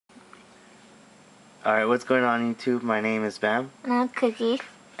Alright, what's going on YouTube? My name is Bam. And I'm Cookie.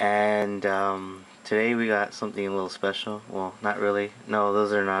 And today we got something a little special. Well, not really. No,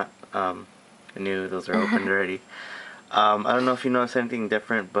 those are not new. Those are opened already. I don't know if you noticed anything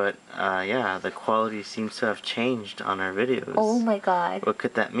different, but yeah, the quality seems to have changed on our videos. Oh my god. What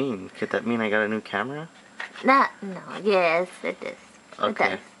could that mean? Could that mean I got a new camera? No, yes, it is.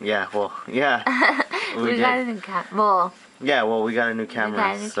 Okay. It yeah, well, yeah. we got a new camera. Well, yeah, well, we got a new camera. We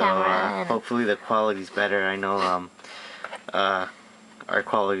got a new camera hopefully the quality's better. I know our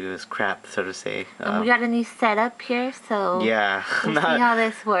quality was crap, so to say. And we got a new setup here, so yeah, we'll see how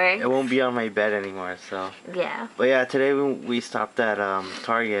this works. It won't be on my bed anymore, so. Yeah. But yeah, today we stopped at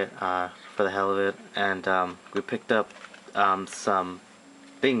Target for the hell of it, and we picked up some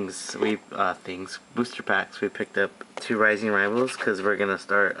things. Booster packs. We picked up 2 Rising Rivals because we're gonna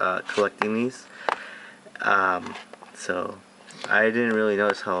start collecting these. So I didn't really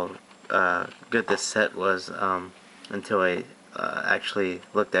notice how good this set was until I actually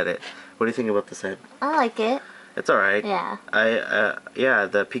looked at it. What do you think about the set? I like it. It's alright. Yeah. Yeah,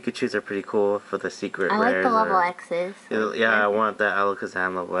 the Pikachus are pretty cool for the secret rares. I like the level X's. Yeah, I want that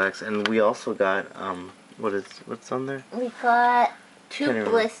Alakazam level X. And we also got, what's on there? We got 2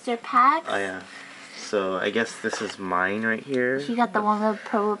 blister packs. Oh yeah. So I guess this is mine right here. She got the one with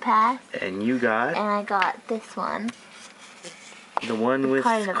Probo Pass. And you got? And I got this one. The one with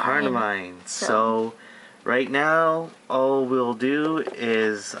Carnivine. So right now, all we'll do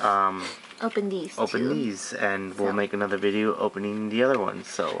is open these. And we'll make another video opening the other ones.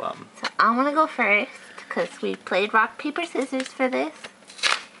 So I'm gonna go first because we played rock paper scissors for this.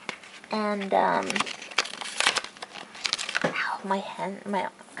 And ow, my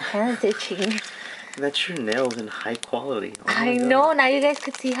hand's itching. That's your nails in high quality. Oh I know. Now you guys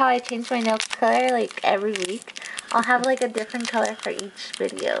could see how I change my nail color like every week. I'll have like a different color for each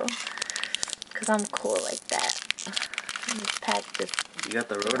video. Because I'm cool like that. And this pack just... You got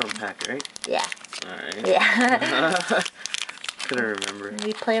the Rotom pack, right? Yeah. Alright. Yeah. Couldn't remember.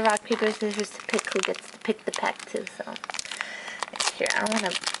 We play rock, paper, scissors to pick who gets to pick the pack too, so... Here, I don't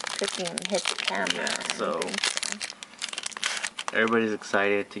want to freaking hit the camera. So... Everybody's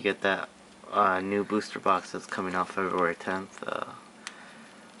excited to get that new booster box that's coming out February 10th.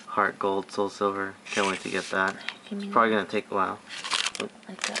 Heart Gold, Soul Silver. Can't wait to get that. It's probably going to take a while.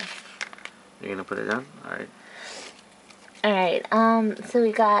 Okay. You're going to put it down? Alright. Alright, so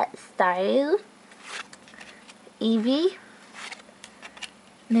we got Staryu, Eevee,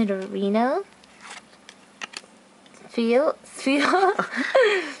 Nidorino, Spheal,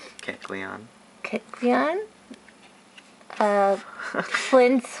 Kecleon,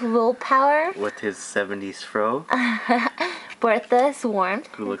 Flint's Willpower. With his 70s fro. Bertha's Warmth.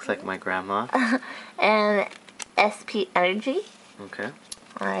 Who looks like my grandma. And SP Energy. Okay.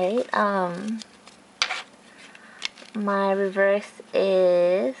 Alright, my reverse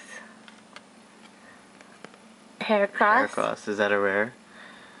is Heracross. Heracross, is that a rare?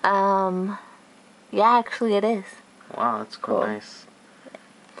 Yeah, actually it is. Wow, that's cool. Nice.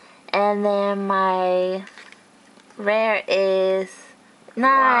 And then my rare is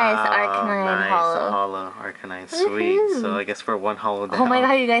Arcanine Hollow Arcanine, sweet. So I guess for one hollow down. Oh my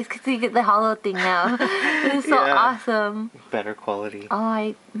god, you guys can see the hollow thing now. This is so awesome. Better quality.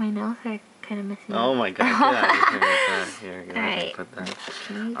 Oh, my nails are kind of missing. Oh my god, yeah, here, go ahead and put that.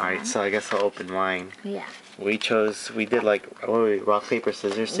 Alright, so I guess I'll open mine. Yeah. We did like, rock, paper,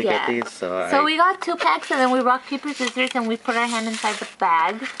 scissors to get these, so we got 2 packs and then we rock, paper, scissors and we put our hand inside the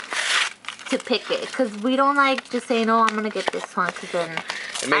bag to pick it. Because we don't like just saying, oh, I'm going to get this one, because then...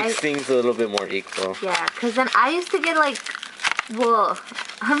 It makes things a little bit more equal. Yeah, because then I used to get like, well,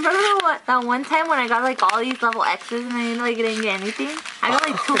 I remember that one time when I got like all these level X's and I didn't get anything. I got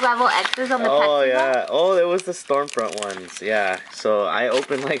like 2 level X's on the pack. Oh yeah, oh it was the Stormfront ones, yeah. So I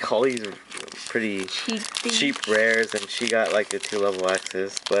opened like all these pretty cheap rares and she got like the 2 level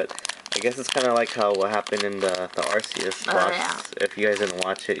X's, but I guess it's kind of like what happened in the Arceus box. Oh, yeah. If you guys didn't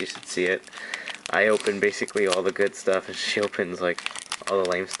watch it, you should see it. I opened basically all the good stuff and she opens like all the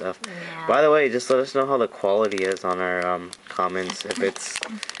lame stuff. Yeah. By the way, just let us know how the quality is on our comments. If it's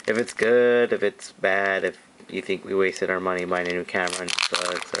good, if it's bad, if you think we wasted our money buying a new camera and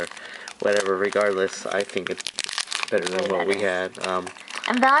sucks or whatever. Regardless, I think it's better than what we had.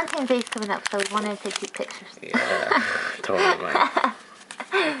 And Valentine's Day is coming up, so we wanted to take you pictures. Yeah, totally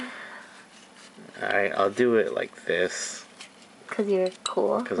mine. Alright, I'll do it like this. Because you're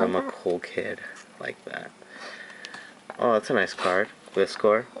cool? Because I'm a cool kid like that. Oh, that's a nice card.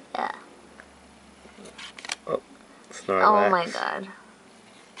 Gliscor. Yeah. Oh, Snorlax. Oh my god.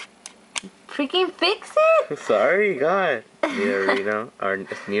 Freaking fix it! Sorry, God. Nidorino. Or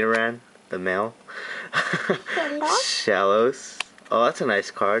Nidoran. the male. Hello? Shallows. Oh, that's a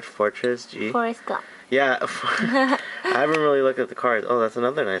nice card. Fortress G. Forrest Gump. Yeah, I haven't really looked at the cards. Oh, that's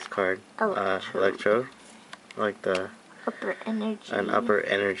another nice card. Electro. Like the Upper energy. an upper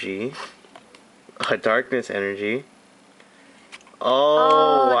energy. A darkness energy.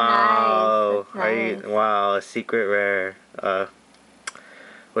 Oh, wow. Nice. That's nice. Wow, a secret rare.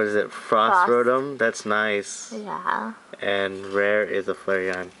 What is it? Frost Rotom? That's nice. Yeah. And rare is a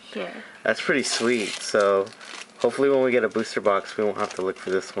Flareon. Here. That's pretty sweet. So hopefully when we get a booster box, we won't have to look for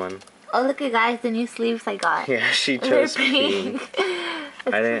this one. Oh, look at guys, the new sleeves I got. Yeah, she They're chose pink.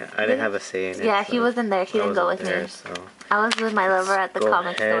 I didn't have a say in it. Yeah, so he wasn't there. He didn't go with me. So. I was with my lover at the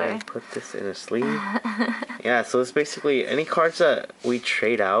comic Go ahead store. and put this in a sleeve. Yeah, so it's basically any cards that we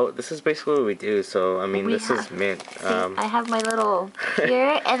trade out. This is basically what we do. So I mean, this is mint. See, I have my little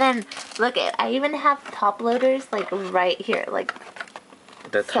here, and then look at. I even have top loaders like right here, like.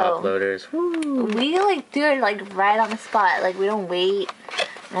 The top loaders. Woo. We like do it like right on the spot. Like we don't wait,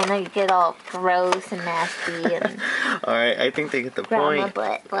 and then they get all gross and nasty and. All right, I think they get the grandma point.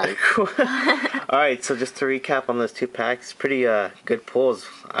 butt, like. All right, so just to recap on those 2 packs, pretty good pulls,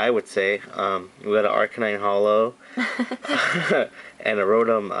 I would say. We got an Arcanine Hollow and a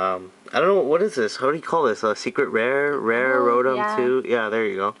Rotom. I don't know, what is this? How do you call this? A secret rare Rotom yeah. too. Yeah, there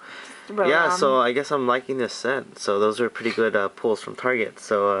you go. Rotom. Yeah, so I guess I'm liking this set. So those are pretty good pulls from Target.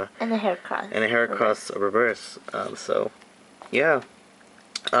 So and a Heracross. and a Heracross reverse. So yeah,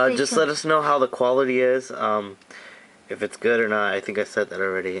 just let us know how the quality is. If it's good or not. I think I said that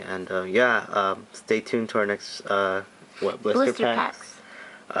already. And yeah, stay tuned to our next blister packs.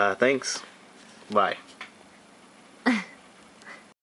 Thanks. Bye.